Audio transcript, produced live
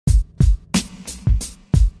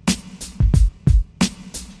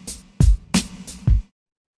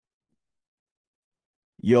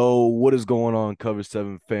Yo, what is going on, Cover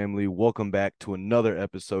 7 family? Welcome back to another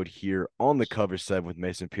episode here on the Cover 7 with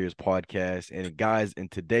Mason Pierce podcast. And guys, in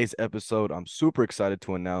today's episode, I'm super excited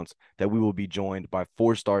to announce that we will be joined by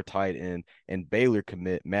four-star tight end and Baylor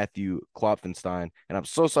commit Matthew Klopfenstein. And I'm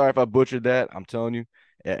so sorry if I butchered that. I'm telling you,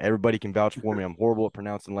 everybody can vouch for me. I'm horrible at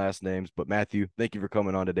pronouncing last names. But Matthew, thank you for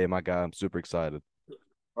coming on today, my guy. I'm super excited.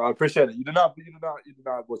 I appreciate it. You did not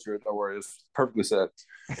butcher it. Don't worry. It's perfectly said.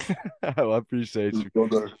 I appreciate you. Well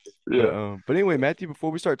done. But Yeah. but anyway, Matthew,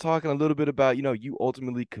 before we start talking a little bit about, you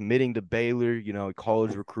ultimately committing to Baylor,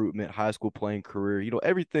 college recruitment, high school playing career,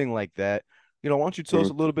 everything like that. Why don't you tell us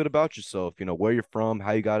a Mhm. little bit about yourself, where you're from,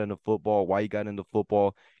 how you got into football, why you got into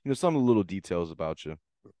football, some of the little details about you.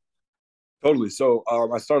 Totally. So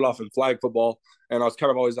I started off in flag football, and I was kind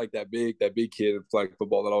of always like that big kid in flag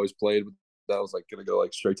football that always played. That was like gonna go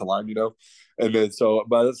like straight to line. And then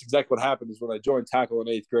but that's exactly what happened. Is when I joined tackle in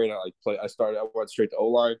eighth grade, I went straight to O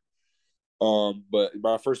line. But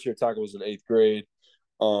my first year tackle was in eighth grade.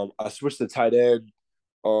 I switched to tight end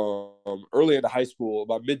early into high school,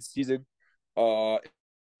 about mid season. Uh,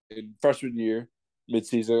 in freshman year,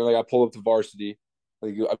 midseason, like I pulled up to varsity.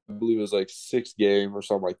 Like I believe it was like sixth game or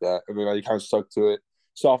something like that, and then I kind of stuck to it.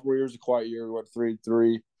 Sophomore year was a quiet year. We went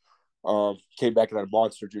 3-3. Came back and had a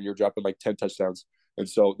monster junior, dropping like 10 touchdowns, and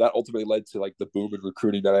so that ultimately led to like the boom in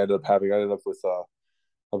recruiting that I ended up having. I ended up with I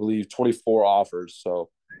believe 24 offers, so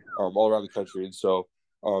all around the country, and so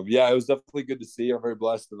yeah, it was definitely good to see. I'm very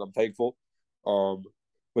blessed and I'm thankful. Um,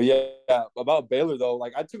 but yeah, about Baylor though,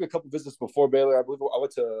 like I took a couple visits before Baylor. I believe I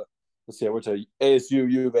went to I went to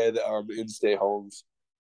ASU, U of A, in-state homes,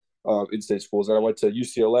 in-state schools, and I went to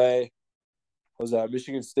UCLA. I was at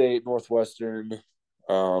Michigan State, Northwestern.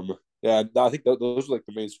 Yeah, no, I think those were like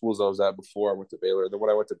the main schools I was at before I went to Baylor. And then when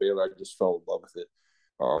I went to Baylor, I just fell in love with it.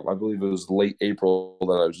 I believe it was late April that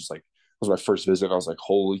I was just like, it was my first visit. And I was like,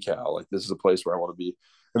 holy cow, like this is a place where I want to be.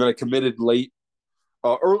 And then I committed early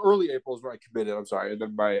April is when I committed. I'm sorry, and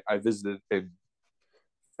then I visited in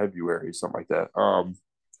February, something like that.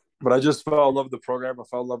 But I just fell in love with the program. I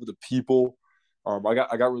fell in love with the people. I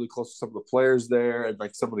got really close to some of the players there, and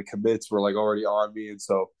like some of the commits were like already on me, and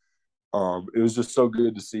so it was just so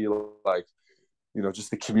good to see like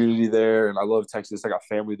just the community there. And I love Texas. I got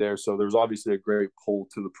family there, so there was obviously a great pull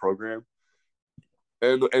to the program.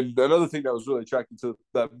 And another thing that was really attractive to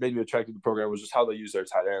that made me attracted to the program was just how they use their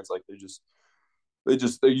tight ends. Like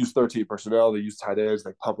they use 13 personnel. They use tight ends.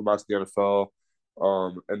 They pump them out to the NFL.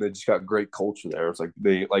 And they just got great culture there. It's like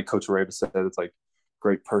like Coach Aranda said, it's like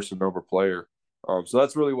great person over player. So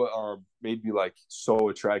that's really what made me like so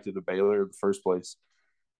attracted to Baylor in the first place.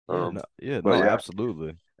 Um, Yeah, but no, yeah,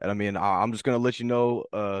 absolutely. And I mean, I'm just gonna let you know,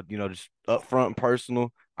 just upfront and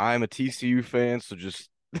personal. I am a TCU fan, so just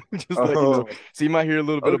just let you know. oh, So you might hear a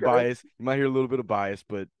little bit of okay, bias. You might hear a little bit of bias,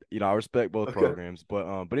 but I respect both okay. programs.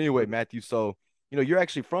 But anyway, Matthew, so you're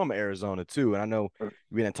actually from Arizona too, and I know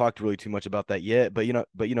we didn't talk really too much about that yet. But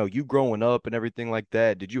you growing up and everything like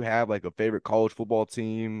that, did you have like a favorite college football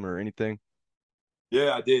team or anything?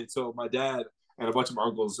 Yeah, I did. So my dad and a bunch of my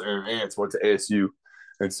uncles and aunts went to ASU,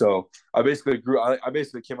 and so I basically grew. I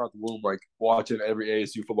basically came out the womb like watching every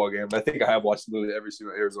ASU football game. And I think I have watched literally every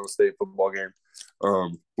single Arizona State football game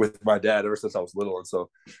with my dad ever since I was little. And so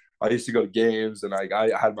I used to go to games, and I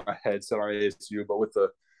had my head set on ASU, but with the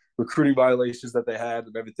recruiting violations that they had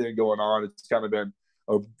and everything going on, it's kind of been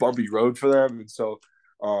a bumpy road for them. And so,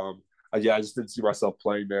 yeah, I just didn't see myself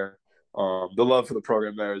playing there. The love for the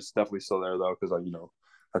program there is definitely still there though, because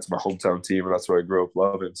that's my hometown team and that's what I grew up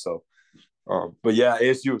loving. So, but yeah,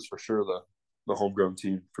 ASU is for sure the homegrown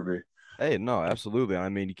team for me. Hey, no, absolutely. I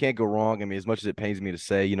mean, you can't go wrong. I mean, as much as it pains me to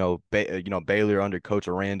say, Baylor under Coach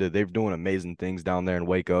Aranda, they're doing amazing things down there in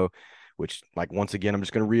Waco, which, like, once again, I'm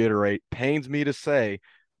just going to reiterate, pains me to say,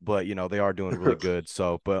 but they are doing really good.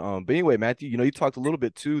 So, but anyway, Matthew, you talked a little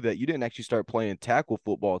bit too that you didn't actually start playing tackle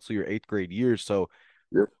football until your eighth grade year. So,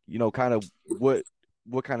 Yeah. kind of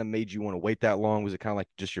what kind of made you want to wait that long? Was it kind of like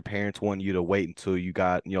just your parents wanting you to wait until you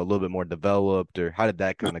got a little bit more developed, or how did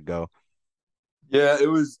that kind of go? Yeah, it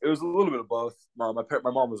was a little bit of both. My mom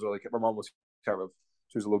was my mom was kind of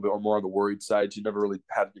she was a little bit more on the worried side. She never really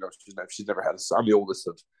had she's never had a. I'm the oldest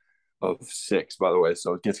of six, by the way,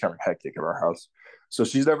 so it gets kind of hectic in our house. So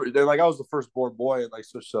she's never like I was the firstborn boy, and like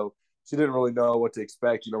so she didn't really know what to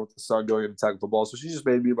expect, with the son going into tackle football. So she just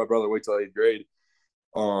made me and my brother wait till eighth grade.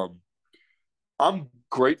 Um, I'm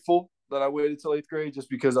grateful that I waited till eighth grade just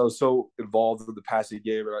because I was so involved in the passing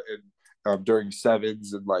game and during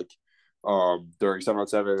sevens and like during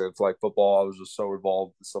 7-on-7 and flag football. I was just so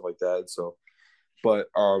involved and stuff like that. And so, but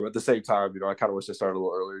at the same time, I kind of wish I started a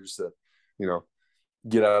little earlier just to, you know,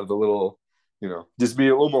 get out of the little just be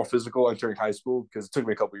a little more physical entering high school because it took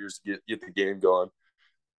me a couple years to get the game going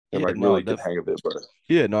and Yeah, like no, really get the hang of it. But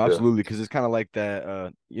yeah, no, yeah, absolutely. Because it's kind of like that,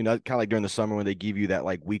 kind of like during the summer when they give you that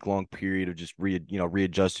like week-long period of just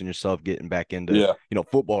readjusting yourself, getting back into, yeah,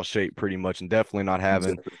 football shape pretty much, and definitely not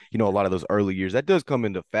having, exactly. a lot of those early years. That does come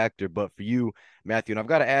into factor. But for you, Matthew, and I've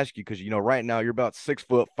got to ask you because, right now you're about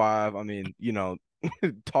 6'5". I mean,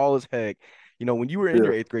 tall as heck. When you were in Yeah.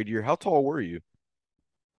 your eighth grade year, how tall were you?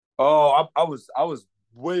 Oh, I was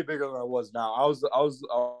way bigger than I was now. I was a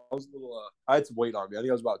little. I had some weight on me. I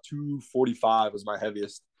think I was about 245 was my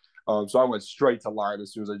heaviest. So I went straight to line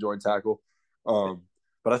as soon as I joined tackle. Um,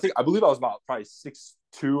 but I believe I was about probably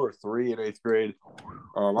 6'2" or 6'3" in eighth grade.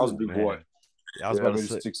 I was a Oh big boy. man. Yeah, I was Yeah, about to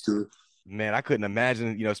maybe say. 6'2". Man, I couldn't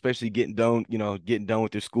imagine, especially getting done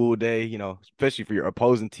with your school day, especially for your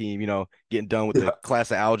opposing team, getting done with the Yeah,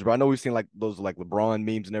 class of algebra. I know we've seen like those like LeBron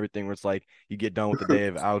memes and everything where it's like you get done with the day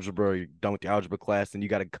of algebra, or you're done with the algebra class, and you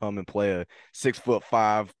got to come and play a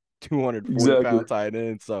 6'5", 240 exactly, pound tight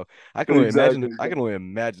end. So exactly. I can only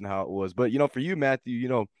imagine how it was. But for you,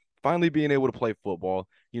 Matthew, finally being able to play football,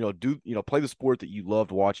 play the sport that you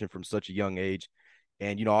loved watching from such a young age.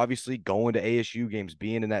 And, obviously going to ASU games,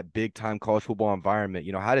 being in that big time college football environment,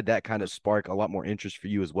 how did that kind of spark a lot more interest for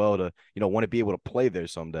you as well to, want to be able to play there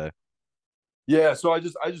someday? Yeah, so I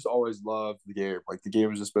just always loved the game. Like the game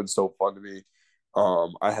has just been so fun to me.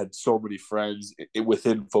 I had so many friends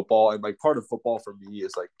within football, and like part of football for me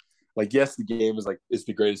is like yes, the game is like it's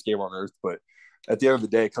the greatest game on earth, but at the end of the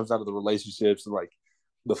day, it comes down to the relationships and like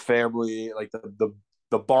the family, like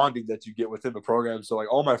the bonding that you get within the program. So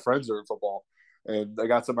like all my friends are in football, and I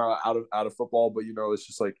got some out of football, but it's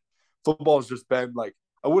just like football has just been like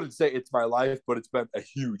I wouldn't say it's my life, but it's been a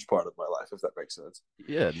huge part of my life, if that makes sense.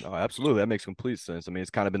 Yeah, no, absolutely. That makes complete sense. I mean,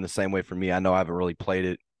 it's kind of been the same way for me. I know I haven't really played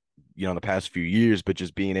it, in the past few years, but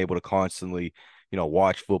just being able to constantly,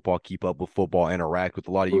 watch football, keep up with football, interact with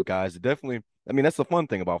a lot of you guys, it definitely, I mean, that's the fun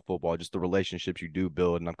thing about football, just the relationships you do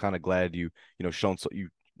build. And I'm kind of glad shown so you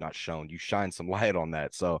not shown, you shine some light on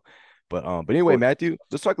that. So, but anyway, Matthew,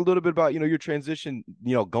 let's talk a little bit about, your transition,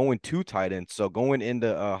 going to tight end. So going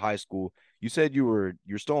into high school, you said you're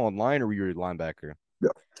still online or you were a linebacker? Yeah.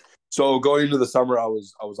 So going into the summer, I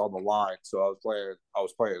was on the line. So I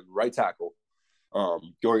was playing right tackle.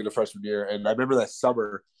 Going into freshman year, and I remember that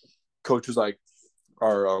summer, coach was like,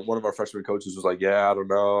 our one of our freshman coaches was like, "Yeah, I don't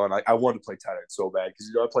know," and I wanted to play tight end so bad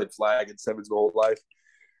because I played flag and sevens my whole life,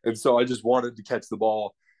 and so I just wanted to catch the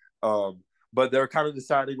ball. But they're kind of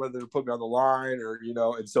deciding whether to put me on the line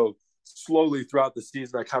and so slowly throughout the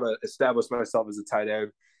season, I kind of established myself as a tight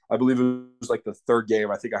end. I believe it was like the third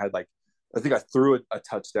game. I think I threw a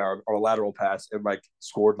touchdown on a lateral pass and like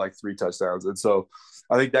scored like 3 touchdowns. And so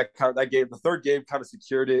I think the third game kind of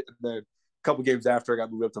secured it. And then a couple games after I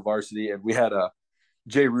got moved up to varsity and we had a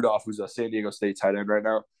Jay Rudolph, who's a San Diego State tight end right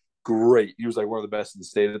now. Great. He was like one of the best in the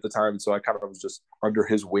state at the time. And so I kind of was just under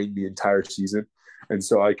his wing the entire season. And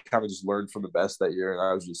so I kind of just learned from the best that year. And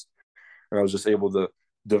I was just able to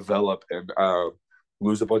develop and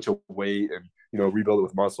lose a bunch of weight and, rebuild it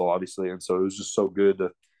with muscle, obviously. And so it was just so good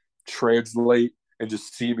to translate and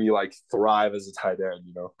just see me like thrive as a tight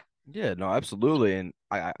end. Yeah, no, absolutely. And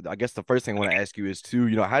I guess the first thing I want to ask you is too,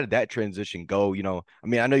 how did that transition go? I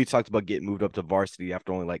mean, I know you talked about getting moved up to varsity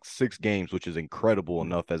after only like 6 games, which is incredible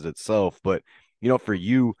enough as itself. But, for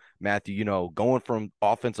you, Matthew, going from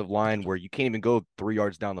offensive line where you can't even go 3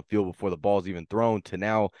 yards down the field before the ball's even thrown to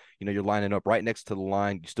now, you're lining up right next to the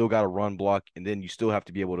line. You still got to run block, and then you still have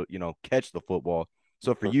to be able to, catch the football.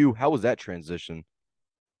 So for you, how was that transition?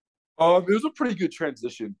 It was a pretty good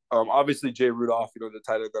transition. Obviously Jay Rudolph, the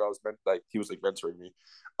tight end that I was meant like he was like mentoring me.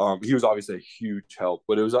 He was obviously a huge help,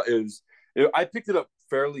 but I picked it up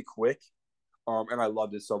fairly quick. And I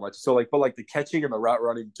loved it so much. So like, but like the catching and the route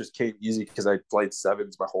running just came easy because I played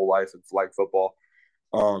sevens my whole life in flag football.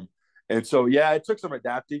 Um, and so yeah, it took some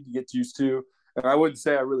adapting to get used to. And I wouldn't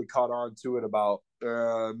say I really caught on to it about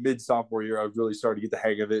mid sophomore year. I really started to get the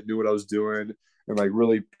hang of it, knew what I was doing, and like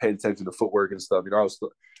really paid attention to footwork and stuff.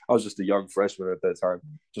 I was just a young freshman at that time,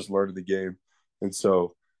 just learning the game. And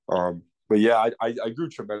so, but yeah, I grew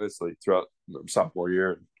tremendously throughout sophomore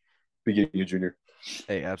year and beginning of junior.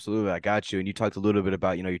 Hey, absolutely. I got you. And you talked a little bit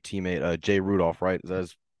about, your teammate, Jay Rudolph, right? I want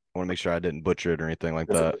to make sure I didn't butcher it or anything like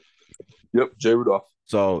that. Yep, Jay Rudolph.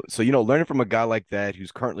 So, learning from a guy like that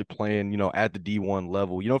who's currently playing, at the D1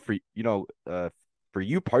 level, for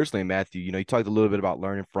you personally, Matthew, you talked a little bit about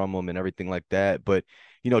learning from him and everything like that. But,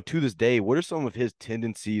 to this day, what are some of his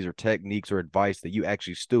tendencies or techniques or advice that you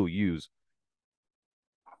actually still use?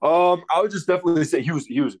 I would just definitely say he was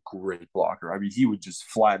a great blocker. I mean, he would just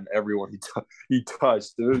flatten everyone he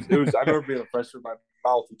touched. It was. I remember being a freshman, my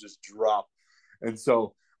mouth would just drop, and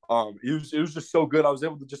so it was just so good. I was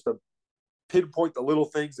able to just pinpoint the little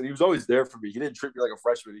things, and he was always there for me. He didn't treat me like a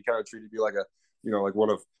freshman. He kind of treated me like a, like one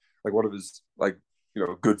of his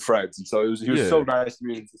good friends. And so he was so Yeah. nice to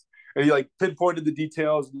me, and he like pinpointed the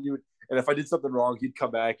details, and if I did something wrong, he'd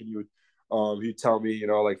come back and he'd tell me,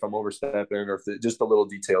 like if I'm overstepping or if just the little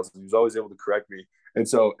details. And he was always able to correct me. And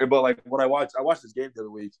so, but like when I watched this game the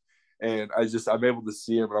other week, and I'm able to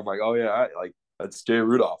see him, and I'm like, oh yeah, like that's Jay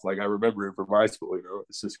Rudolph. Like I remember him from my school.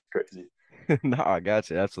 It's just crazy. No, I got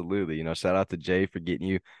you. Absolutely. Shout out to Jay for getting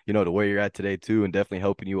you, to where you're at today too, and definitely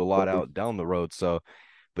helping you a lot out down the road. So,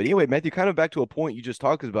 but anyway, Matthew, kind of back to a point you just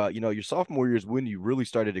talked about, your sophomore year is when you really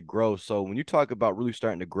started to grow. So when you talk about really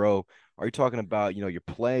starting to grow, are you talking about, your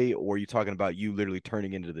play, or are you talking about you literally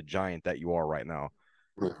turning into the giant that you are right now?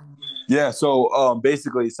 Yeah, so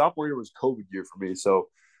basically sophomore year was COVID year for me. So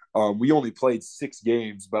we only played 6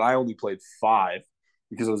 games, but I only played 5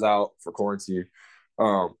 because I was out for quarantine.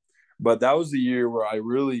 Um, but that was the year where I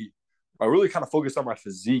really kind of focused on my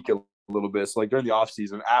physique a little bit. So like during the off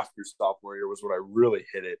season after sophomore year was when I really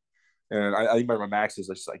hit it, and I think my max is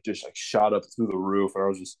just like shot up through the roof, and I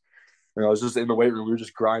was just in the weight room. We were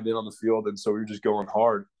just grinding on the field, and so we were just going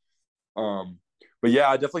hard. Um, but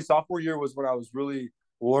yeah, definitely sophomore year was when I was really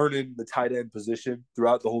learning the tight end position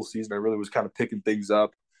throughout the whole season. I really was kind of picking things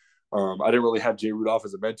up. I didn't really have Jay Rudolph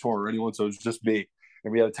as a mentor or anyone, so it was just me.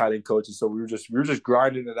 And we had a tight end coach, and so we were just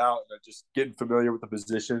grinding it out and just getting familiar with the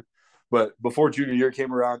position. But before junior year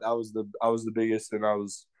came around, I was the biggest, and I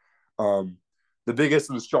was um, the biggest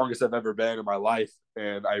and the strongest I've ever been in my life,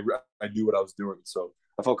 and I knew what I was doing, so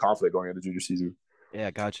I felt confident going into junior season. Yeah,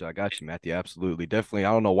 I got you. I got you, Matthew. Absolutely. Definitely.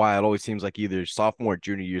 I don't know why it always seems like either sophomore or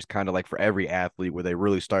junior year is kind of like for every athlete where they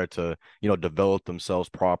really start to, develop themselves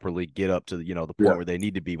properly, get up to, the point Yeah. where they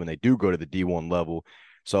need to be when they do go to the D1 level.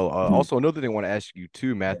 So, Mhm. also another thing I want to ask you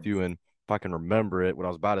too, Matthew, and if I can remember it, what I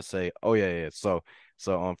was about to say. Oh yeah, yeah. So,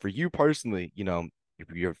 for you personally, if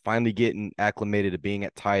you're finally getting acclimated to being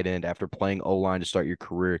at tight end after playing O-line to start your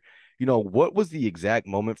career, what was the exact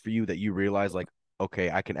moment for you that you realized like,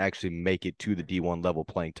 okay, I can actually make it to the D1 level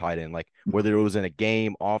playing tight end. Like whether it was in a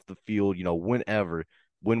game, off the field, whenever,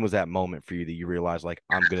 when was that moment for you that you realized like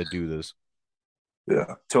I'm gonna do this?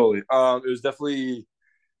 Yeah, totally. It was definitely.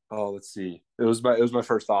 Oh, let's see. It was my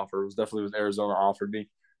first offer. It was definitely when Arizona offered me.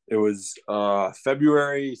 It was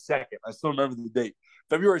February 2nd. I still remember the date.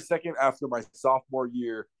 February 2nd after my sophomore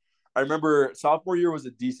year. I remember sophomore year was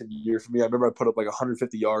a decent year for me. I remember I put up like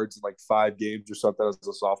 150 yards in like 5 games or something as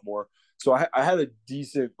a sophomore. So I had a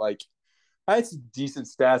decent like I had some decent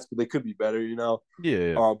stats, but they could be better. Yeah,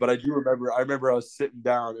 yeah. But I do remember. I remember I was sitting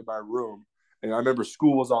down in my room, and I remember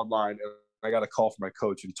school was online, and I got a call from my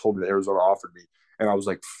coach, and he told me that Arizona offered me, and I was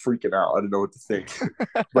like freaking out. I didn't know what to think.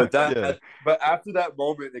 but Yeah. but after that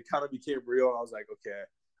moment, it kind of became real, and I was like, okay,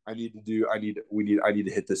 I need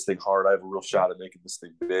to hit this thing hard. I have a real shot at making this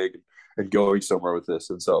thing big and going somewhere with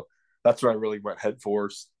this, and so that's when I really went head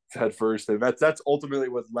first, and that's ultimately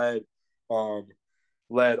what um,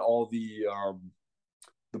 led all the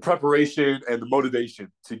preparation and the motivation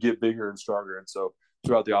to get bigger and stronger. And so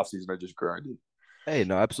throughout the offseason, I just grinded. Hey,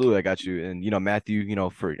 no, absolutely, I got you. And Matthew,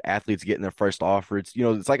 for athletes getting their first offer, it's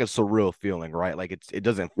like a surreal feeling, right? Like it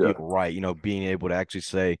doesn't feel Yeah. right, being able to actually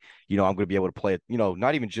say, I'm going to be able to play it,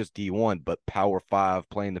 not even just D1, but Power Five,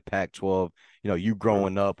 playing the Pac-12. You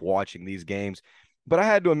growing up watching these games. But I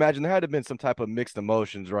had to imagine there had to have been some type of mixed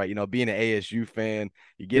emotions, right? Being an ASU fan,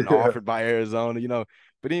 you're getting Yeah. offered by Arizona.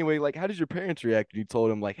 But anyway, like, how did your parents react when you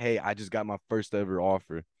told them, like, hey, I just got my first ever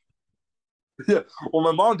offer? Yeah. Well,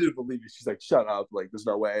 my mom didn't believe me. She's like, "Shut up! Like, there's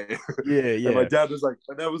no way." Yeah, And my yeah. dad was like,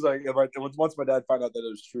 and that was like, and once my dad found out that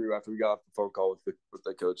it was true after we got off the phone call with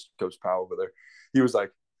the Coach Powell over there, he was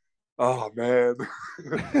like, "Oh man,"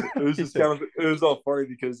 it was just Yeah. it was all funny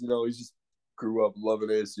because he just grew up loving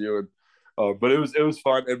ASU, and but it was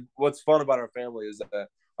fun. And what's fun about our family is that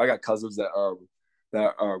I got cousins that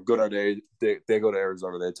go down there. They go to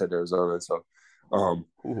Arizona. They attend Arizona, and so Oh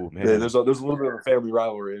yeah, man. there's a little bit of a family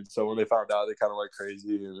rivalry, and so when they found out, they kind of went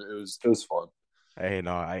crazy, and it was fun. Hey,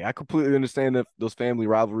 no, I completely understand that those family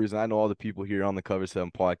rivalries. And I know all the people here on the Cover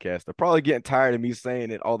 7 podcast are probably getting tired of me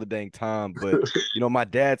saying it all the dang time. But, my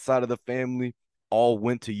dad's side of the family all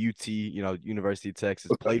went to UT, University of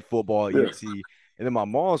Texas, played football at Yeah, UT. And then my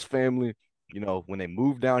mom's family, when they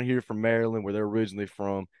moved down here from Maryland, where they're originally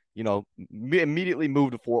from, immediately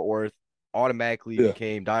moved to Fort Worth. automatically Yeah.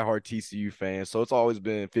 became diehard TCU fans. So it's always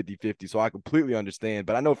been 50-50. So I completely understand.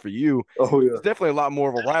 But I know for you, Oh yeah. it's definitely a lot more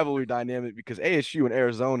of a rivalry dynamic because ASU and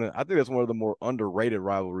Arizona, I think that's one of the more underrated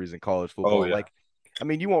rivalries in college Oh football. yeah. Like, I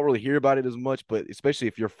mean, you won't really hear about it as much, but especially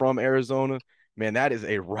if you're from Arizona, man, that is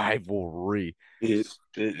a rivalry. It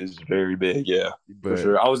is very big, yeah, for But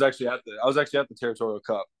sure. I was actually at the Territorial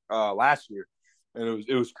Cup last year, and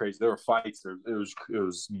it was crazy. There were fights. It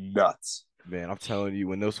was nuts. man, I'm telling you,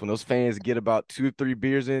 when those fans get about 2 or 3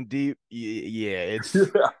 beers in deep, yeah,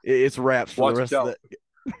 Yeah. it's wraps for the Watch your rest of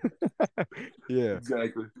count. that. Yeah.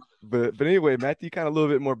 Exactly. But anyway, Matthew, kind of a little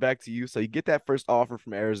bit more back to you. So you get that first offer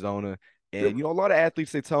from Arizona, Yep. and a lot of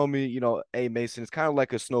athletes they tell me, hey Mason, it's kind of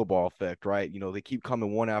like a snowball effect, right? They keep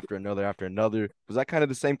coming one after another after another. Was that kind of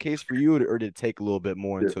the same case for you, or did it take a little bit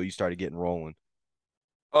more Yeah. until you started getting rolling?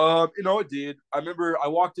 It did. I remember I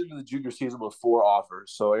walked into the junior season with four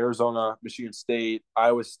offers. So Arizona, Michigan State,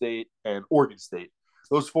 Iowa State, and Oregon State.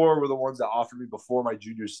 Those four were the ones that offered me before my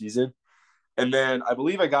junior season. And then I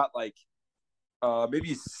believe I got like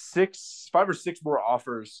maybe five or six more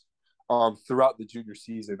offers throughout the junior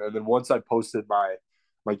season. And then once I posted my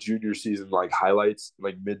junior season like highlights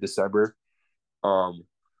like mid December, um,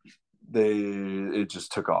 it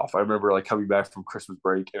just took off. I remember like coming back from Christmas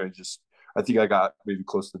break and I think I got maybe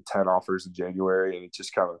close to 10 offers in January, and it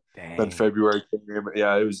just kind of then Dang. February came.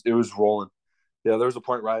 Yeah, it was rolling. Yeah, there was a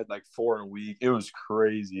point where I had like four in a week. It was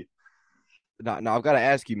crazy. Now I've got to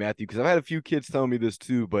ask you, Matthew, because I've had a few kids tell me this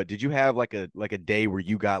too. But did you have like a day where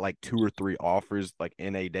you got like 2 or 3 offers like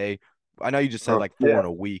in a day? I know you just said like four Yeah. in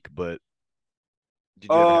a week, but did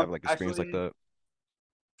you ever have like experience like Actually, that?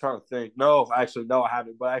 trying to think. No, actually, no, I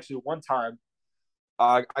haven't. But actually, one time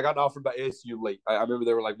I got offered by ASU late. I remember I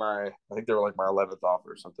think they were like my 11th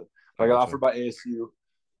offer or something. I But I got gotcha. offered by ASU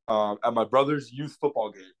at my brother's youth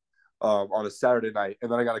football game on a Saturday night,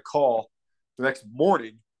 and then I got a call the next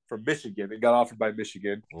morning from Michigan and got offered by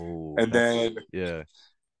Michigan, Oh, and that's then yeah.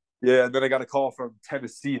 yeah, and then I got a call from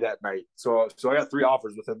Tennessee that night. So I got three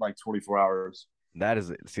offers within like 24 hours. That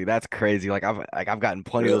is see, that's crazy. I've gotten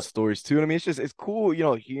plenty of Yeah, those stories too. And I mean, it's cool,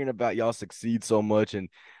 hearing about y'all succeed so much. And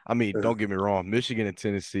I mean, yeah, don't get me wrong, Michigan and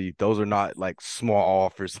Tennessee, those are not like small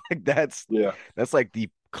offers. Like yeah, that's like the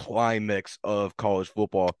climax of college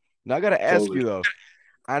football. Now I gotta ask totally, you though.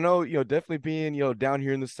 I know, definitely being, down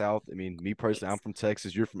here in the South. I mean, me personally, I'm from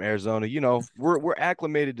Texas, you're from Arizona. We're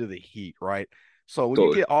acclimated to the heat, right? So when you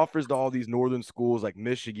totally. get offers to all these northern schools like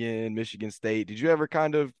Michigan, Michigan State, did you ever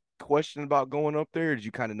kind of question about going up there? Or did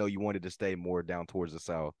you kind of know you wanted to stay more down towards the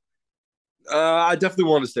South? I definitely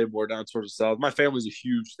want to stay more down towards the south. My family's a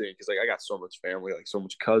huge thing because like I got so much family, like so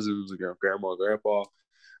much cousins, like grandma, grandpa,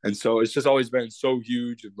 and so it's just always been so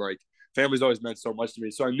huge, and like family's always meant so much to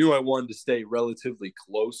me. So I knew I wanted to stay relatively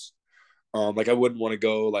close. Like I wouldn't want to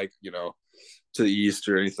go like to the east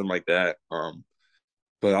or anything like that.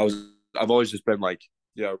 But I've always just been like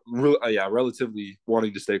relatively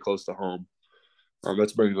wanting to stay close to home.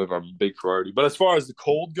 That's been like a big priority. But as far as the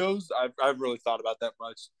cold goes, I've really thought about that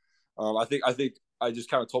much. I think I just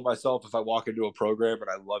kind of told myself if I walk into a program and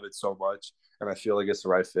I love it so much and I feel like it's the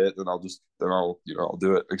right fit, then I'll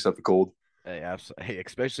do it. Accept the cold. Hey, absolutely. Hey,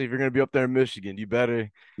 especially if you're gonna be up there in Michigan, you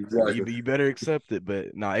better you, Exactly. you better accept it.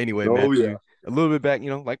 But nah, anyway, Oh yeah. Matthew, a little bit back,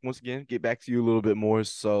 like once again, get back to you a little bit more.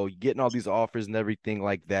 So getting all these offers and everything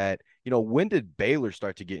like that, when did Baylor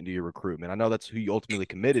start to get into your recruitment? I know that's who you ultimately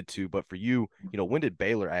committed to, but for you, when did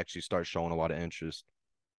Baylor actually start showing a lot of interest?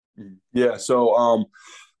 Yeah. So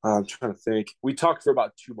I'm trying to think. We talked for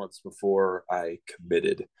about 2 months before I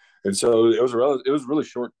committed, and so it was a really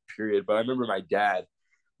short period. But I remember my dad.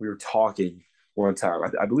 We were talking one time.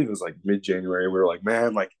 I believe it was like mid January. We were like,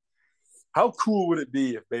 man, like how cool would it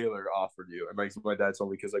be if Baylor offered you? And like my dad told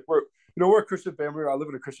me because like we're a Christian family. I live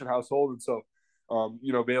in a Christian household, and so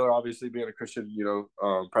Baylor obviously being a Christian,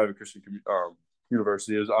 private Christian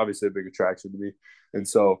university is obviously a big attraction to me. And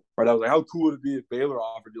so my dad was like, how cool would it be if Baylor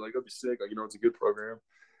offered you? Like that'd be sick. Like it's a good program.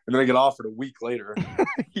 And then I get offered a week later.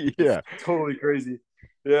 It's Yeah. totally crazy.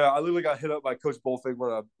 Yeah, I literally got hit up by Coach Bolfing,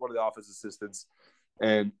 one of the office assistants,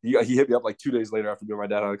 and he hit me up like 2 days later after me and my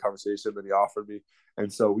dad had a conversation. Then he offered me,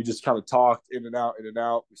 and so we just kind of talked in and out, in and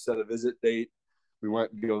out. We set a visit date. We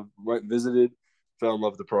went and visited, fell in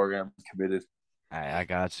love with the program, committed. I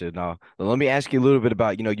got you. Now, let me ask you a little bit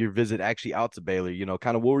about, your visit actually out to Baylor.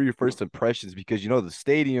 Kind of what were your first impressions? Because the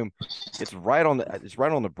stadium, it's right on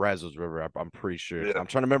the Brazos River. I'm pretty sure. Yeah, I'm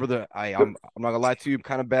trying to remember yep. I'm not gonna lie to you. I'm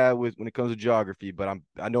kind of bad with when it comes to geography, but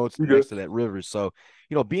I know it's You next good? to that river. So,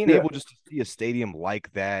 being Yeah. able just to see a stadium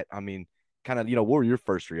like that, I mean, kind of, what were your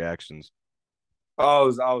first reactions? I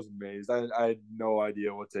was amazed. I had no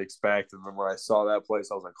idea what to expect, and then when I saw that place,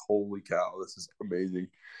 I was like, "Holy cow, this is amazing!"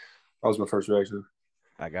 That was my first reaction.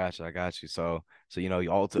 I got you. I got you. So Yeah.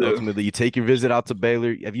 ultimately you take your visit out to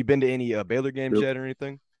Baylor. Have you been to any Baylor games Yep. yet or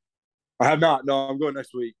anything? I have not. No, I'm going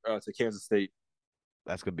next week to Kansas State.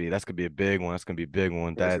 That's gonna be a big one. That's gonna be a big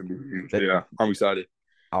one. That's gonna be huge. That Yeah, I'm excited.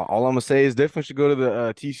 all I'm gonna say is definitely should go to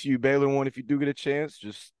the TCU Baylor one if you do get a chance.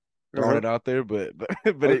 Just throwing Uh-huh. it out there, but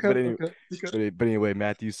Okay. anyway, Okay. Okay. but anyway,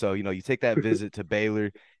 Matthew. So you take that visit to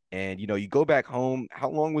Baylor, and you go back home. How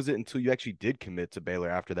long was it until you actually did commit to Baylor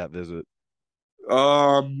after that visit?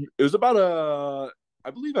 It was about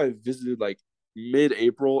I believe I visited like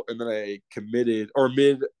mid-April, and then I committed, or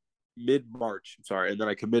mid-March. I'm sorry, and then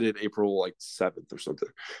I committed April like 7th or something.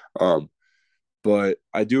 Um, but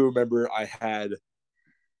I do remember I had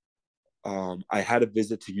a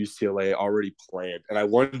visit to UCLA already planned, and I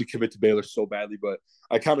wanted to commit to Baylor so badly, but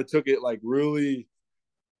I kind of took it like really,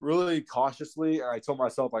 really cautiously, and I told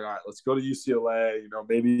myself like, all right, let's go to UCLA.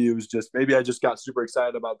 Maybe I just got super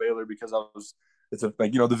excited about Baylor because it's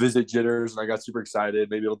like the visit jitters, and I got super excited.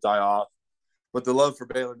 Maybe it'll die off, but the love for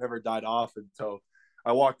Baylor never died off until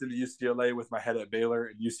I walked into UCLA with my head at Baylor,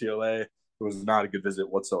 and UCLA, it was not a good visit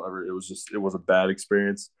whatsoever. It was a bad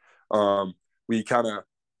experience. Um, we kind of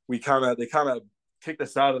they kind of kicked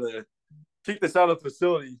us out of the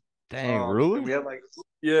facility. Dang, And really? we had like,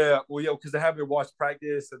 yeah, well, because they had me watch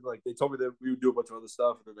practice, and like they told me that we would do a bunch of other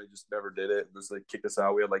stuff, and then they just never did it, and just like kicked us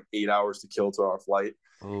out. We had like 8 hours to kill to our flight,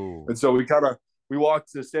 Oh, and so we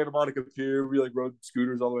walked to Santa Monica Pier. We like rode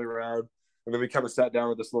scooters all the way around, and then we kind of sat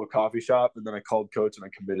down at this little coffee shop, and then I called coach and I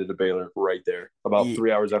committed to Baylor right there. About yeah.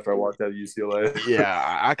 3 hours after I walked out of UCLA.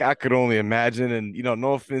 Yeah, I could only imagine. And,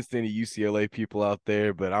 no offense to any UCLA people out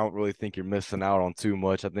there, but I don't really think you're missing out on too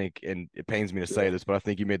much. I think, and it pains me to say Yeah, this, but I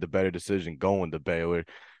think you made the better decision going to Baylor.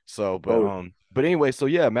 So, totally. but anyway, so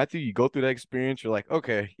yeah, Matthew, you go through that experience, you're like,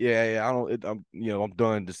 okay, yeah, yeah, I don't, I'm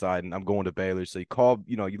done deciding I'm going to Baylor. So you call,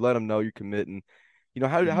 you let them know you're committing.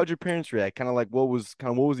 How'd your parents react? What was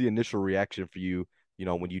the initial reaction for you,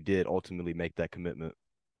 when you did ultimately make that commitment?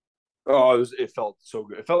 Oh, it felt so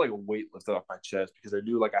good. It felt like a weight lifted off my chest because I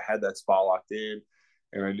knew like I had that spot locked in,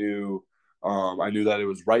 and I knew that it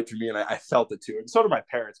was right for me, and I felt it too. And so did my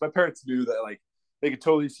parents. My parents knew that like they could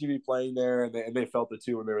totally see me playing there, and they felt it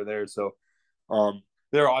too when they were there. So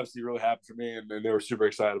they were obviously really happy for me, and they were super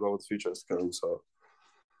excited about what the future has to come. So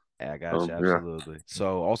Yeah, I got you. yeah, Absolutely.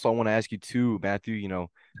 So also I want to ask you too, Matthew,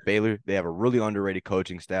 Baylor, they have a really underrated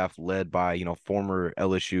coaching staff led by, former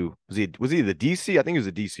LSU. Was he the DC? I think he was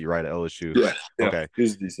a DC, right, at LSU. yeah, yeah. Okay.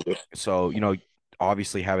 He's decent. So,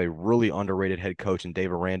 obviously have a really underrated head coach in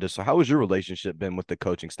Dave Aranda. So how has your relationship been with the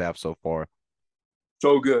coaching staff so far?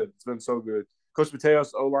 So good. It's been so good. Coach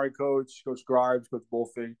Mateos, O line coach, Coach Grimes, Coach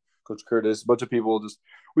Wolfing, Coach Curtis, a bunch of people. Just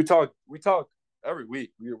we talk every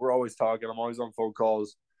week. We're always talking. I'm always on phone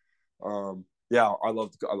calls. Yeah, I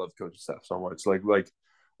love the coaching staff so much. Like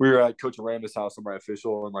we were at Coach Aranda's house on my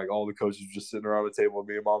official, and like all the coaches were just sitting around the table with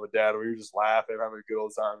me and mom and dad, and we were just laughing, having a good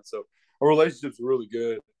old time. So our relationship's really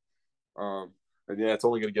good. And yeah, it's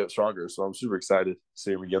only gonna get stronger. So I'm super excited to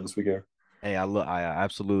see him again this weekend. Hey, I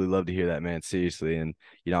absolutely love to hear that, man. Seriously, and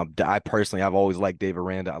I personally, I've always liked Dave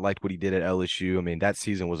Aranda. I liked what he did at LSU. I mean, that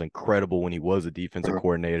season was incredible when he was a defensive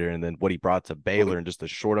coordinator, and then what he brought to Baylor in just a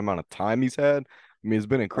short amount of time he's had. I mean, it's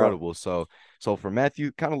been incredible. So for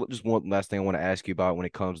Matthew, kind of just one last thing I want to ask you about when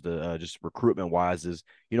it comes to just recruitment wise is,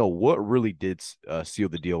 what really did seal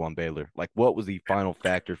the deal on Baylor? Like, what was the final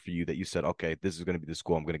factor for you that you said, okay, this is going to be the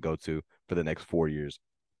school I'm going to go to for the next 4 years?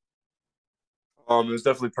 It was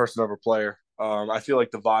definitely person over player. I feel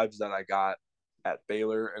like the vibes that I got at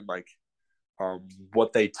Baylor, and like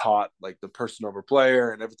what they taught, like the person over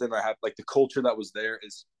player and everything I had, like the culture that was there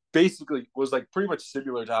is basically was like pretty much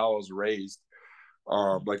similar to how I was raised.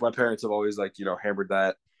 Like my parents have always like hammered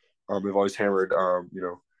that. They've always hammered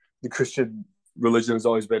the Christian religion has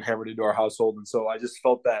always been hammered into our household, and so I just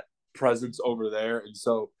felt that presence over there, and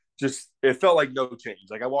so just it felt like no change.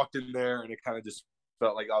 Like I walked in there, and it kind of just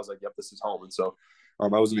felt like I was like, "Yep, this is home." And so I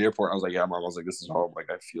was in the airport. And I was like, "Yeah, mom." I was like, "This is home." Like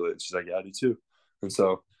I feel it. She's like, "Yeah, I do too." And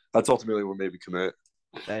so that's ultimately what made me commit.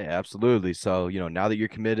 Hey, absolutely. So, now that you're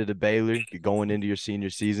committed to Baylor, you're going into your senior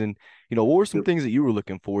season, what were some Yep. things that you were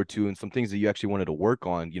looking forward to and some things that you actually wanted to work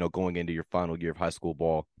on, going into your final year of high school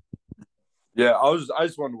ball? Yeah, I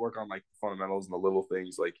just wanted to work on like the fundamentals and the little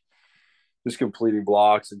things, like just completing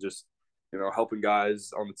blocks and just helping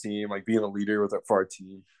guys on the team, like being a leader for our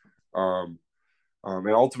team, um, and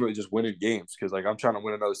ultimately just winning games because like I'm trying to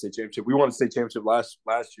win another state championship. We won a state championship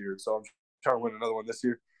last year, so I'm trying to win another one this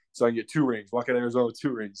year so I can get 2 rings. Walk out of Arizona with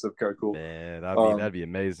 2 rings, so kind of cool. Man, that'd be Um, that'd be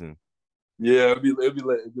amazing. Yeah, it'd be lit.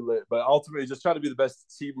 It'd be lit. But ultimately, just try to be the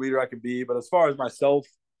best team leader I can be. But as far as myself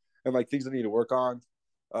and like things I need to work on,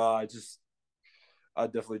 I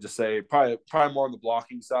definitely just say probably more on the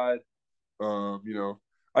blocking side. You know,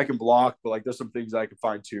 I can block, but like there's some things I can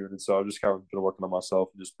fine tune, and so I've just kind of been working on myself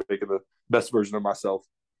and just making the best version of myself.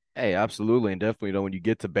 Hey, absolutely, and definitely, when you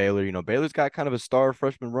get to Baylor, Baylor's got kind of a star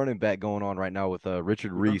freshman running back going on right now with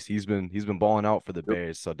Richard Mm-hmm. Reese. He's been balling out for the Yep.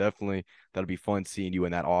 Bears, so definitely that'll be fun seeing you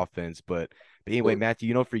in that offense. But anyway, But,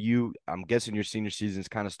 Matthew, for you, I'm guessing your senior season's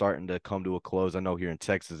kind of starting to come to a close. I know here in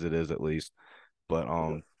Texas it is at least. But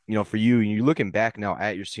yeah. for you, and you're looking back now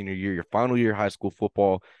at your senior year, your final year of high school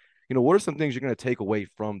football, what are some things you're going to take away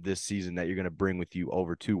from this season that you're going to bring with you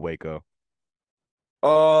over to Waco?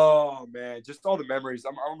 Oh man, just all the memories.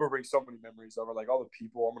 I'm gonna bring so many memories over. Like all the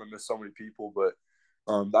people, I'm gonna miss so many people. But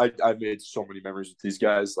I've made so many memories with these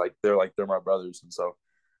guys. Like they're my brothers, and so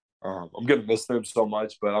I'm gonna miss them so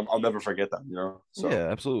much. But I'll never forget them. So Yeah,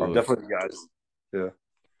 absolutely. definitely the guys. Yeah.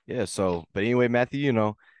 Yeah. So, but anyway, Matthew,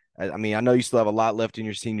 I mean, I know you still have a lot left in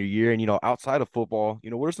your senior year, and outside of football,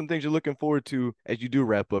 what are some things you're looking forward to as you do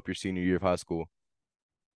wrap up your senior year of high school?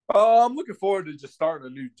 I'm looking forward to just starting a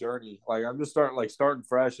new journey. Like I'm just starting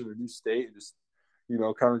fresh in a new state and just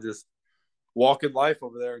kind of just walking life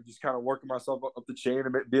over there and just kind of working myself up the chain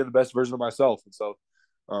and being the best version of myself. And so,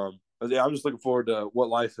 yeah, I'm just looking forward to what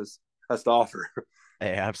life has to offer.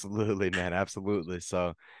 Hey, absolutely, man, absolutely.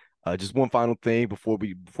 So, just one final thing before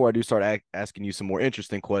I do start asking you some more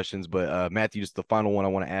interesting questions. But Matthew, just the final one I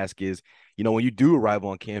want to ask is, when you do arrive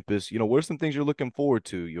on campus, what are some things you're looking forward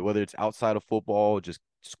to? Whether it's outside of football, just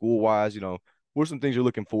school wise, what are some things you're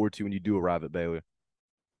looking forward to when you do arrive at Baylor?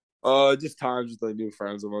 Just times with like new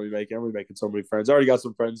friends I'm gonna be making. I'm gonna be making so many friends. I already got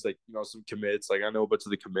some friends, like some commits. Like I know a bunch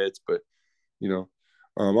of the commits, but you know,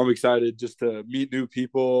 I'm excited just to meet new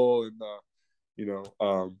people and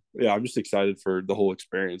yeah, I'm just excited for the whole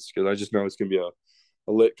experience because I just know it's gonna be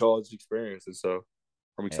a lit college experience, and so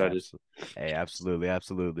I'm Hey, excited. absolutely,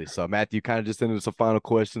 absolutely. So, Matthew, kind of just into some final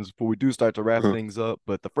questions before we do start to wrap Uh-huh. things up.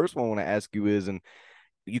 But the first one I want to ask you is, and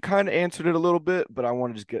you kind of answered it a little bit, but I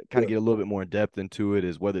want to just kind of Yeah. get a little bit more in depth into it.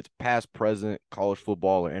 Is whether it's past, present, college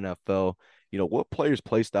football, or NFL. What player's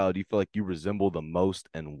play style do you feel like you resemble the most,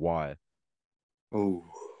 and why?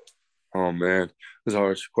 Oh, oh man, this is a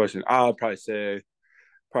hard question. I'll probably say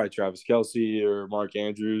Travis Kelsey or Mark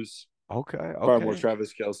Andrews. Okay, Probably more okay.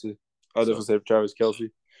 Travis Kelsey. I'll So, definitely say Travis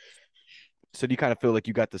Kelsey. so do you kind of feel like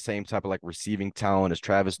you got the same type of like receiving talent as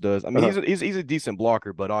Travis does? I mean, Uh-huh. he's a decent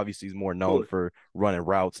blocker, but obviously he's more known Totally. for running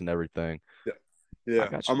routes and everything. Yeah. I Yeah.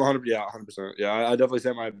 got I'm you. 100. Yeah, 100%. Yeah, I definitely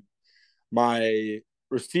say my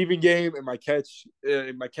receiving game and my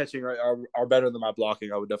catching are better than my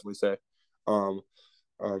blocking. I would definitely say. Um,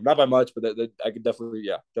 not by much, but I could definitely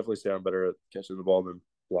say I'm better at catching the ball than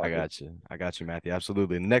I blocking. got you. I got you, Matthew.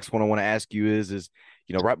 Absolutely. And the next one I want to ask you is,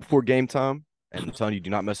 right before game time, and I'm telling you, do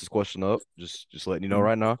not mess this question up. Just letting you know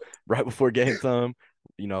right now, right before game time,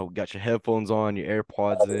 got your headphones on, your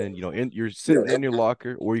AirPods in, you're sitting Yeah. in your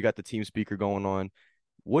locker, or you got the team speaker going on.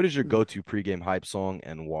 What is your go-to pregame hype song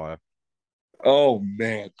and why? Oh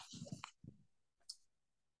man,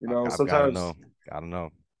 I've got to know. Got to know.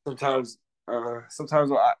 sometimes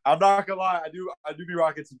sometimes I'm not gonna lie, I do be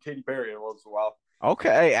rocking some Katy Perry once in a while.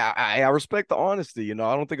 Okay, I respect the honesty. I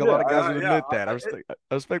don't think a Yeah, lot of guys would yeah. admit that. I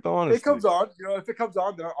respect the It honesty. comes on. If it comes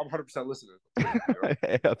on, then I'm 100% listening.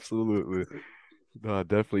 Absolutely. No,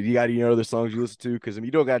 definitely. You got any other songs you listen to? Because I mean,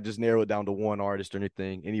 you don't got to just narrow it down to one artist or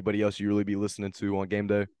anything. Anybody else you really be listening to on game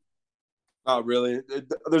day? Not really.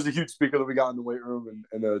 There's a huge speaker that we got in the weight room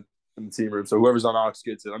and the team room. So whoever's on aux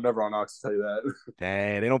gets it. I'm never on aux to tell you that.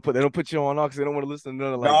 Dang, they don't put you on because they don't want to listen to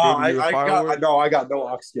none of No, like Baby You're a I Firework. know I got no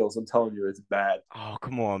aux skills. I'm telling you, it's bad. Oh,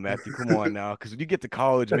 come on, Matthew. Come on now. Because when you get to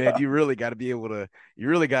college, man, you really got to I be able to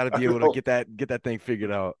know. get that thing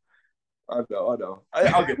figured out. I know. I know.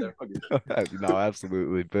 I'll get there. I'll get there. No,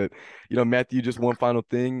 absolutely. But Matthew, just one final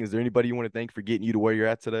thing. Is there anybody you want to thank for getting you to where you're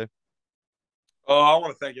at today? Oh, I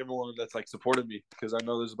want to thank everyone that's like supported me because I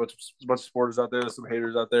know there's a bunch of supporters out there, there's some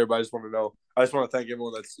haters out there, but I just want to thank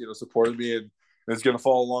everyone that's supported me and is gonna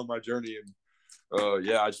follow along my journey. And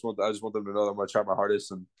yeah, I just want them to know that I'm gonna try my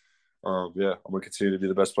hardest and yeah, I'm gonna continue to be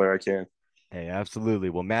the best player I can. Hey, absolutely.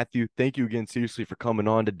 Well, Matthew, thank you again seriously for coming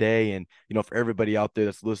on today. And, for everybody out there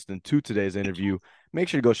that's listening to today's interview, make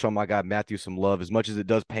sure to go show my guy Matthew some love. As much as it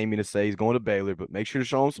does pain me to say he's going to Baylor, but make sure to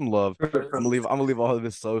show him some love. I'm gonna leave all of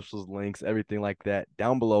his socials, links, everything like that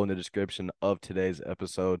down below in the description of today's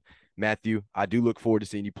episode. Matthew, I do look forward to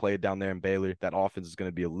seeing you play down there in Baylor. That offense is going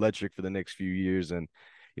to be electric for the next few years. And,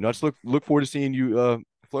 I just look forward to seeing you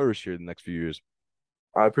flourish here the next few years.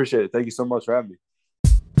 I appreciate it. Thank you so much for having me.